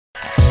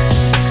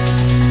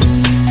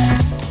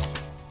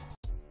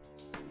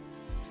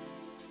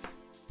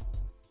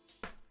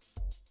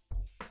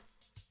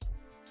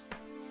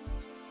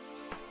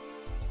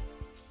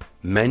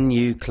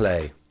Menu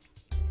clay.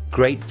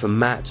 Great for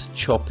matte,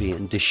 choppy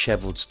and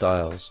dishevelled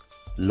styles.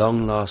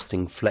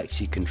 Long-lasting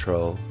flexi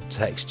control,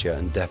 texture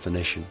and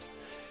definition.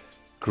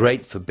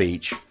 Great for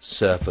beach,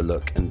 surfer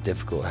look and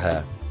difficult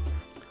hair.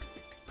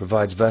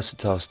 Provides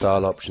versatile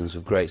style options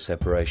with great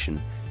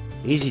separation.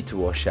 Easy to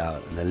wash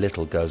out and a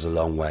little goes a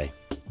long way.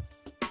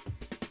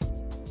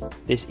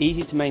 This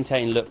easy to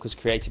maintain look was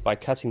created by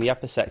cutting the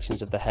upper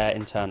sections of the hair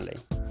internally.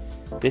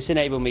 This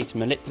enabled me to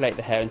manipulate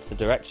the hair into the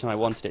direction I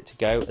wanted it to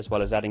go, as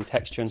well as adding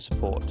texture and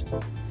support.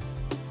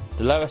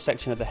 The lower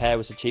section of the hair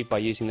was achieved by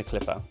using the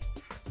clipper.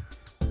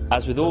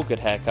 As with all good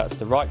haircuts,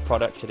 the right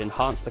product should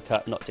enhance the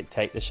cut, not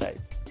dictate the shape.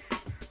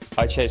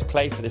 I chose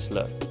clay for this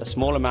look. A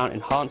small amount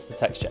enhanced the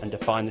texture and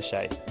defined the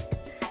shape.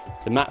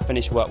 The matte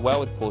finish worked well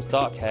with Paul's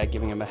dark hair,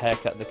 giving him a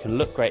haircut that can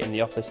look great in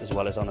the office as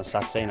well as on a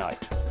Saturday night.